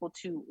tell people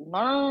to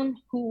learn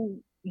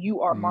who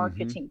you are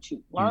marketing to,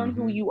 learn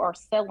who you are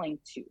selling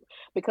to,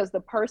 because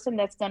the person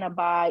that's going to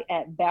buy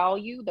at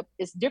value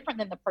is different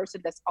than the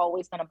person that's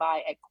always going to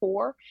buy at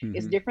core.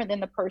 Is different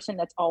than the person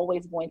that's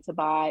always going to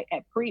buy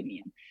at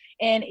premium.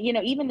 And, you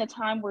know, even the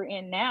time we're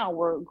in now,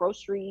 where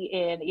grocery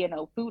and, you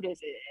know, food is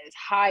as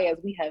high as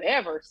we have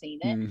ever seen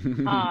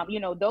it,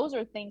 you know, those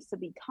are things to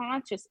be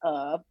conscious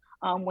of.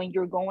 when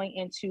you're going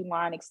into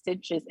line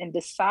extensions and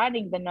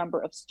deciding the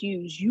number of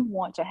SKUs you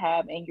want to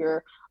have in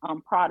your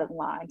product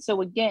line.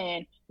 So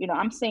again,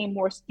 I'm seeing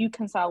more SKU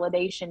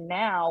consolidation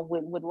now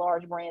with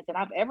large brands than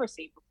I've ever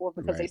seen before,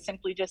 because they Right.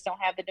 simply just don't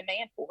have the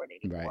demand for it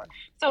Right. anymore.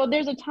 So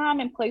there's a time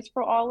and place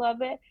for all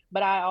of it,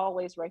 but I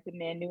always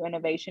recommend new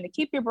innovation to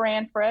keep your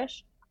brand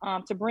fresh,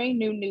 to bring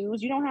new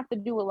news. You don't have to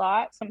do a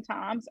lot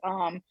sometimes,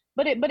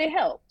 but it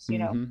helps.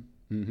 Mm-hmm.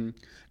 Mm-hmm.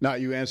 Now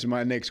you answered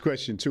my next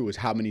question too: is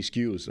how many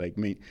SKUs? Like,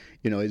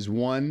 is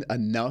one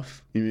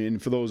enough?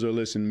 And for those who are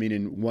listening,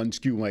 meaning one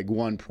SKU, like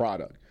one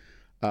product,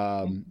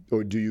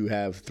 or do you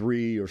have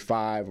 3 or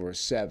 5 or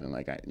 7?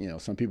 Like,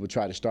 some people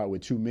try to start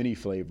with too many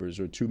flavors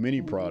or too many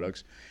Mm-hmm.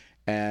 products,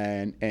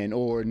 and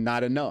or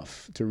not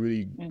enough to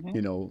really,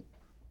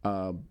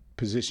 Mm-hmm.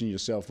 position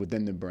yourself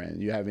within the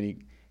brand. You have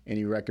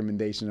any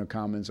recommendations or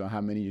comments on how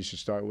many you should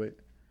start with?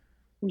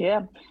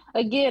 Yeah.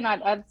 Again,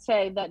 I'd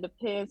say that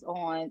depends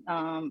on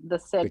the The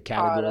said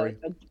category.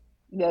 product,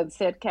 the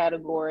said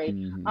category.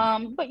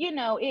 Mm-hmm. But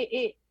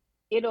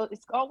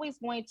it's always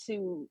going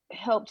to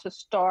help to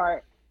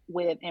start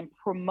with and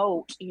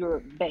promote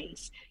your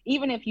base.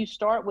 Even if you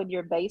start with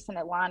your base and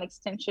a line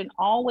extension,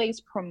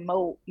 always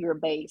promote your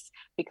base,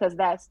 because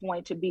that's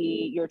going to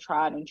be your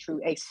tried and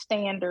true, a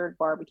standard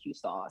barbecue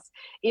sauce.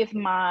 If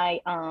my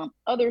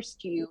other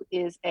SKU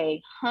is a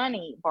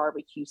honey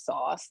barbecue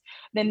sauce,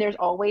 then there's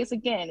always,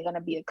 again, going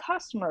to be a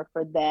customer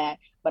for that.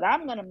 But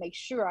I'm going to make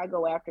sure I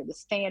go after the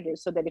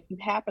standards, so that if you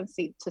happen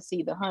to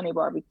see the honey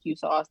barbecue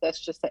sauce, that's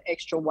just an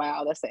extra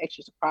wow. That's an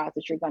extra surprise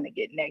that you're going to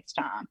get next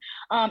time.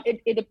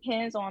 It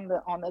depends on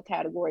the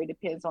category,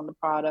 depends on the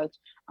product.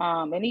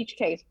 And each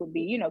case would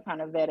be,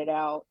 kind of vetted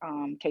out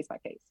case by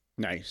case.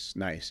 Nice,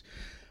 nice.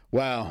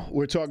 Wow,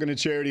 we're talking to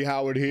Charity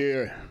Howard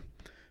here,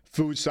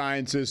 food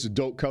scientist,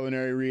 adult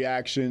culinary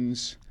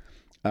reactions.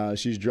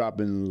 She's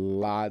dropping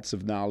lots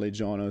of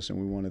knowledge on us, and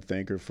we want to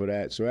thank her for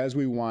that. So as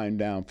we wind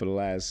down for the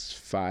last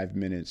 5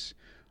 minutes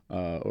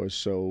or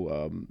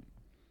so,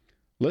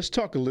 let's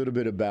talk a little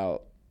bit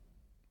about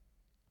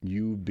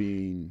you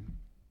being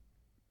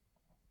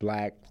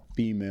Black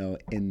female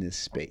in this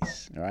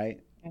space, all right?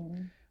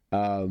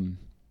 Mm-hmm.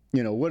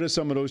 What are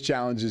some of those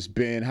challenges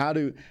been? How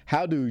do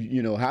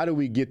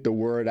we get the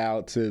word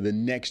out to the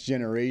next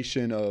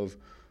generation of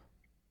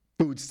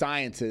food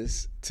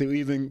scientists to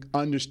even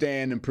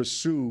understand and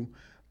pursue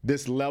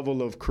this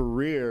level of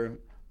career?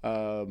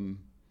 That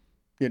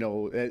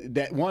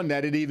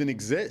it even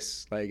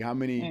exists. Like, how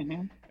many,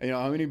 Mm-hmm.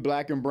 how many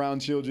Black and brown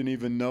children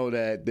even know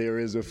that there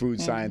is a food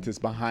Mm-hmm.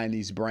 scientist behind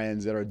these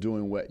brands that are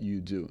doing what you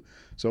do?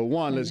 So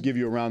one, let's Mm-hmm. give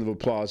you a round of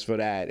applause for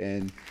that,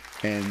 and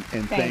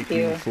thank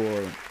you you.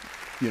 for,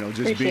 just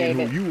Appreciate being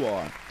it. who you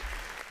are.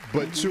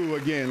 But two,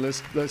 again,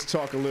 let's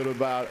talk a little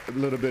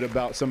bit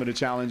about some of the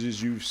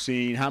challenges you've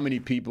seen. How many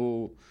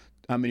people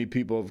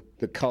of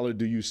the color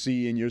do you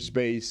see in your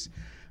space?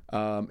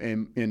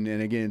 And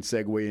again,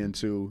 segue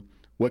into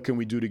what can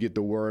we do to get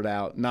the word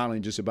out, not only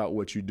just about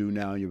what you do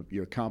now,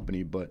 your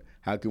company, but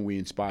how can we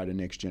inspire the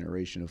next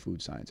generation of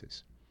food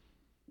scientists?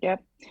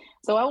 Yep.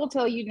 So I will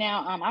tell you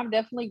now, I've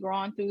definitely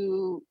grown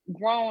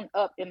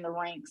up in the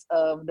ranks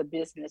of the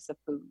business of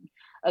food.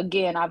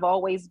 Again, I've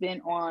always been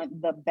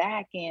on the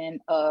back end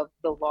of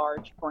the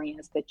large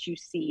brands that you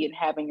see and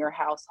have in your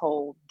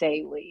household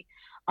daily,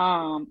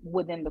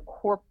 within the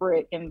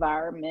corporate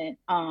environment,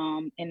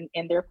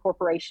 in their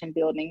corporation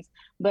buildings,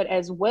 but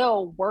as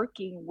well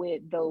working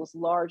with those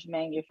large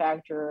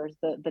manufacturers,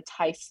 the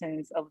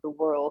Tysons of the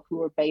world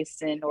who are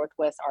based in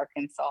Northwest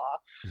Arkansas,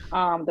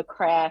 the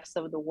Crafts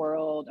of the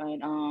world,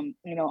 and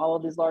all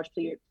of these large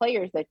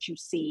players that you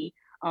see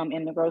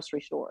in the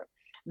grocery store.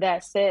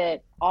 That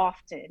said,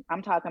 often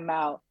I'm talking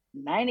about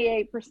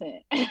 98%.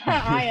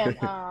 I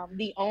am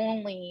the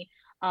only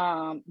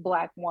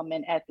Black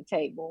woman at the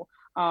table,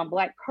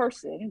 Black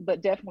person,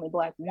 but definitely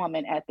Black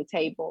woman at the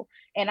table.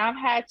 And I've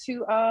had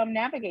to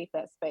navigate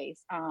that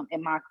space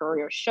in my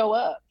career, show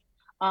up,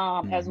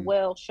 as Mm-hmm.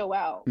 well, show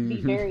out,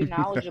 be very Mm-hmm.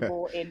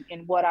 knowledgeable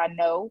in what I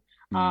know,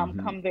 Mm-hmm.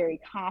 come very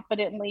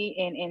confidently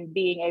in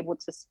being able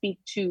to speak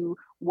to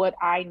what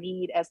I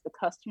need as the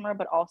customer,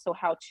 but also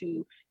how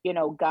to,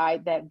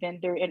 guide that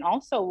vendor, and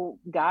also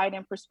guide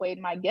and persuade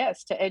my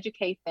guests to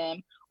educate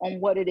them on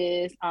what it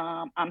is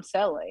I'm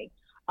selling.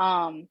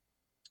 Um,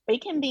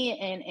 it can be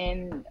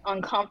an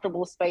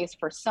uncomfortable space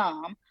for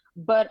some,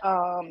 but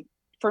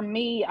for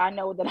me, I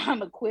know that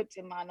I'm equipped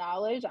in my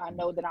knowledge. I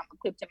know that I'm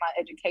equipped in my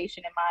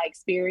education and my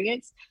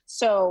experience.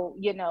 So,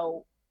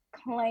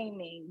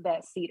 claiming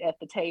that seat at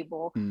the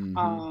table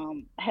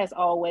Mm-hmm. has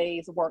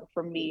always worked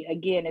for me.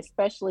 Again,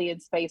 especially in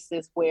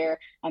spaces where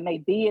I may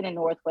be in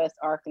Northwest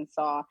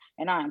Arkansas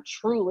and I am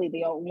truly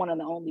one of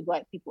the only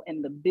Black people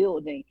in the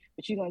building,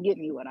 but you're going to get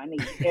me what I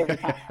need every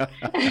time.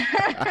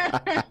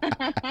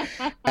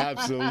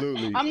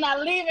 Absolutely. I'm not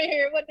leaving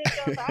here with this.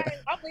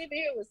 I'm leaving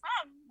here with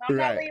something. I'm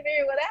not Right. leaving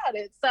here without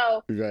it.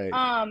 So, Right.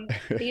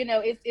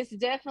 it's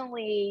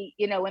definitely,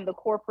 in the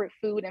corporate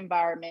food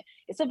environment,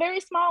 it's a very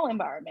small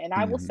environment. And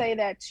I will Mm-hmm. say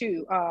that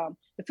too.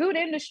 The food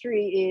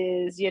industry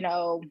is,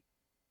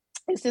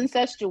 it's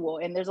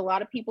incestual, and there's a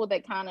lot of people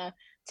that kind of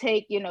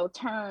take,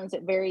 turns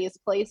at various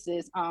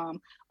places. But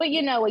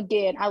again, I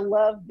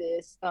love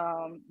this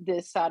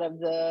side of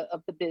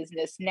the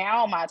business.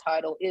 Now my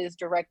title is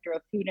Director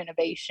of Food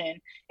Innovation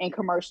and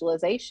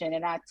Commercialization,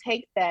 and I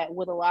take that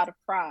with a lot of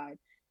pride.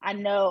 I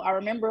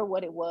remember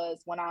what it was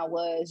when I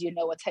was, a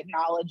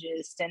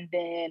technologist, and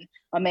then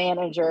a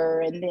manager,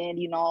 and then,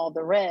 all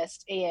the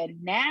rest.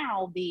 And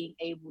now being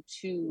able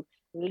to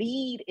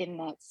lead in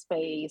that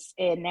space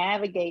and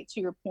navigate, to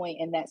your point,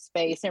 in that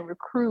space, and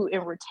recruit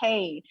and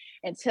retain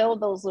and tell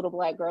those little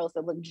Black girls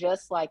that look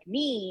just like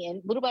me,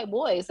 and little Black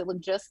boys that look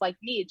just like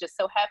me. It just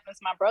so happens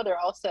my brother,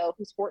 also,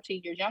 who's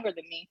 14 years younger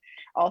than me,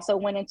 also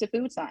went into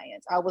food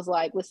science. I was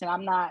like, listen,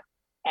 I'm not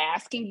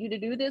asking you to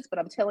do this, but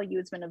I'm telling you,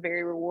 it's been a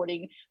very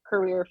rewarding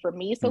career for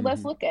me. So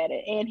let's look at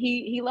it. And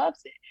he loves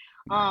it.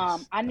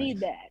 Nice, I need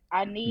that.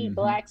 I need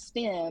Black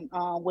STEM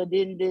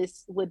within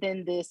this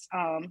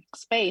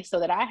space,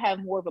 so that I have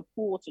more of a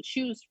pool to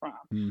choose from,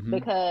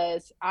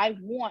 because I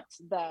want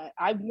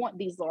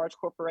these large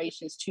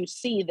corporations to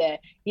see that,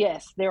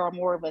 yes, there are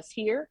more of us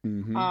here,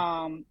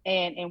 and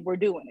we're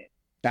doing it.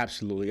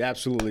 Absolutely.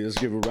 Let's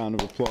give a round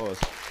of applause.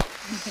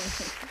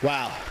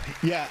 Wow.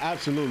 Yeah,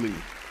 absolutely.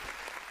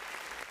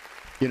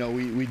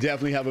 We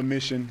definitely have a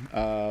mission.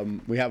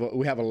 We have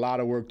a lot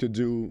of work to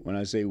do. When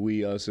I say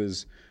we, us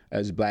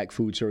as Black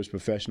food service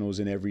professionals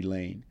in every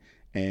lane,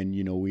 and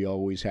we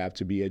always have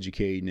to be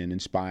educating and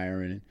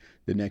inspiring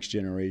the next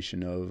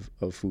generation of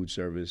food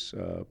service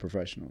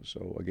professionals.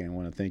 So again, I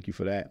want to thank you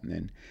for that.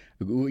 And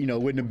it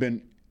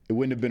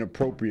wouldn't have been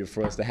appropriate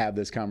for us to have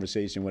this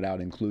conversation without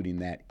including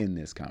that in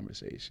this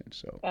conversation.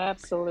 So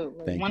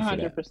absolutely,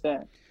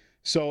 100%.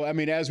 So,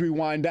 as we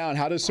wind down,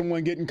 how does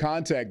someone get in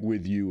contact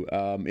with you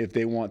if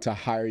they want to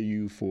hire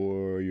you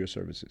for your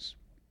services?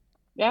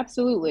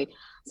 Absolutely.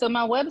 So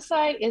my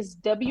website is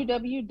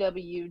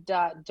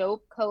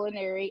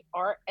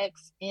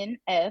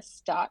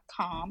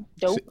www.dopeculinaryrxns.com.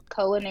 Dope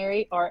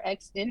Culinary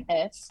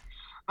RXNS.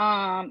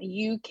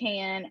 You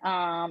can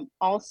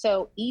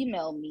also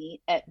email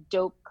me at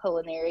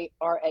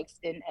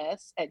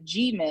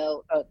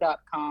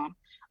dopeculinaryrxns@gmail.com.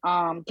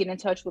 Get in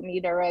touch with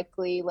me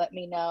directly. Let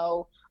me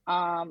know.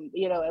 And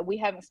we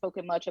haven't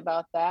spoken much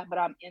about that, but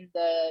I'm in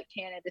the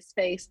cannabis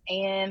space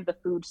and the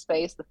food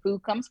space. The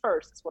food comes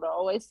first. That's what I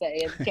always say.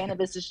 And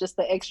cannabis is just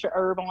the extra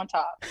herb on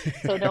top.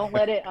 So don't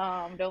let it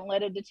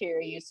deter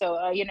you. So,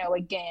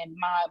 again,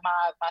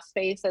 my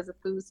space as a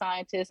food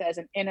scientist, as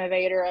an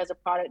innovator, as a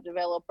product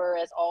developer,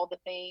 as all the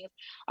things,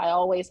 I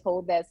always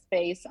hold that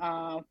space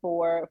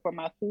for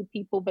my food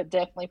people, but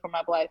definitely for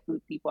my Black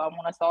food people. I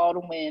want us all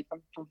to win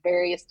from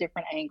various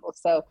different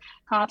angles. So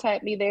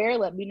contact me there.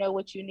 Let me know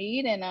what you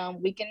need, and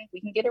we can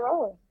get it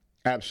rolling.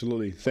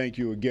 Absolutely. Thank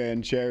you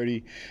again,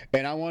 Charity.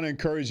 And I want to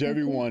encourage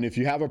everyone, if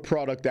you have a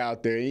product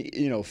out there,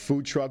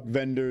 food truck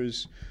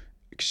vendors,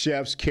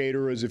 chefs,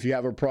 caterers, if you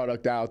have a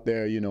product out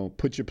there,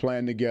 put your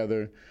plan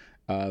together,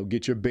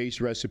 get your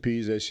base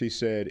recipes, as she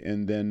said,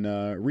 and then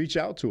reach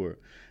out to her.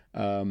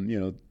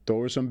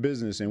 Throw her some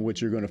business. And what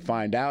you're going to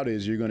find out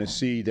is you're going to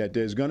see that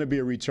there's going to be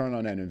a return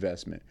on that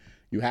investment.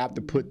 You have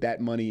to put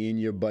that money in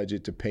your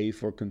budget to pay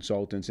for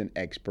consultants and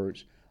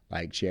experts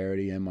like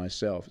Charity and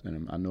myself.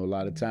 And I know a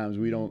lot of times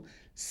we don't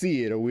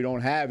see it or we don't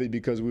have it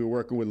because we're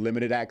working with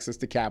limited access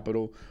to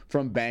capital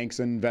from banks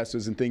and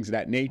investors and things of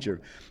that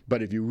nature.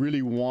 But if you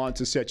really want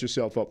to set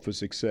yourself up for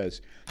success,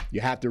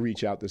 you have to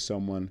reach out to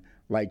someone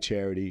like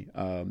Charity.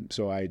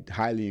 So I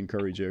highly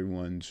encourage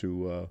everyone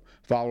to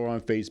follow her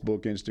on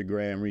Facebook,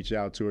 Instagram, reach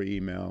out to her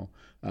email,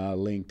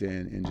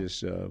 LinkedIn, and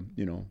just,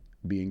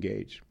 be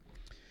engaged.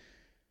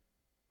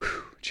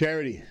 Whew.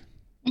 Charity.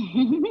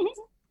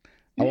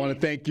 I want to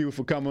thank you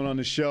for coming on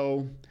the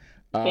show.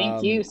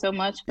 Thank you so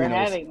much for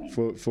having me.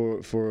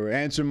 For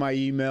answering my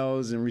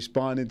emails and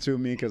responding to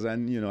me, because I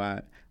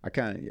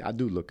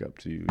do look up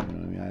to you.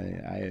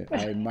 I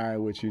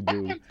admire what you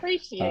do. I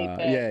appreciate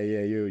that. Yeah,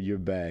 you're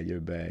bad.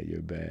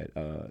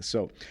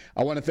 So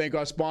I want to thank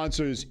our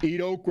sponsors,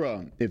 Eat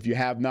Okra. If you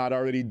have not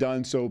already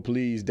done so,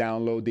 please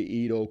download the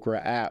Eat Okra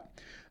app.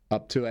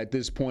 At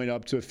this point,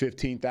 up to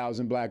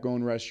 15,000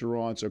 Black-owned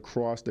restaurants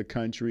across the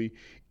country.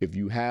 If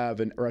you have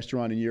a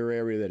restaurant in your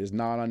area that is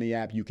not on the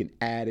app, you can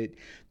add it.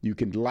 You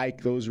can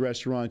like those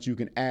restaurants. You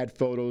can add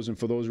photos. And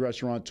for those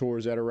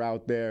restaurateurs that are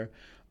out there,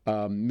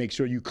 make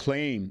sure you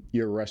claim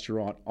your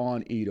restaurant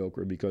on Eat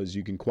Okra, because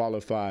you can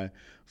qualify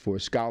for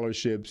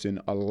scholarships and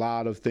a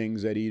lot of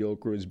things that Eat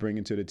Okra is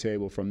bringing to the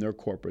table from their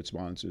corporate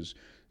sponsors.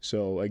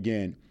 So,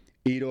 again,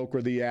 Eat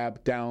Okra, the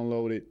app,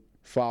 download it.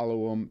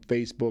 Follow them,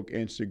 Facebook,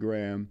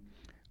 Instagram,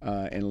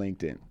 and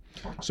LinkedIn.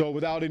 So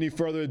without any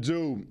further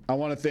ado, I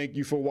want to thank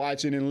you for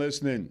watching and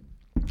listening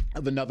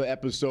of another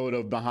episode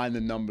of Behind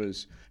the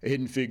Numbers,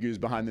 Hidden Figures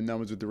Behind the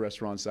Numbers with the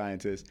Restaurant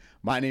Scientist.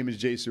 My name is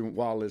Jason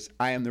Wallace.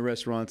 I am the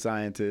Restaurant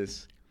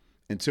Scientist.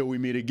 Until we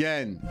meet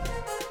again,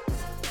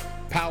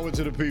 power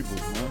to the people.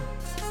 Huh?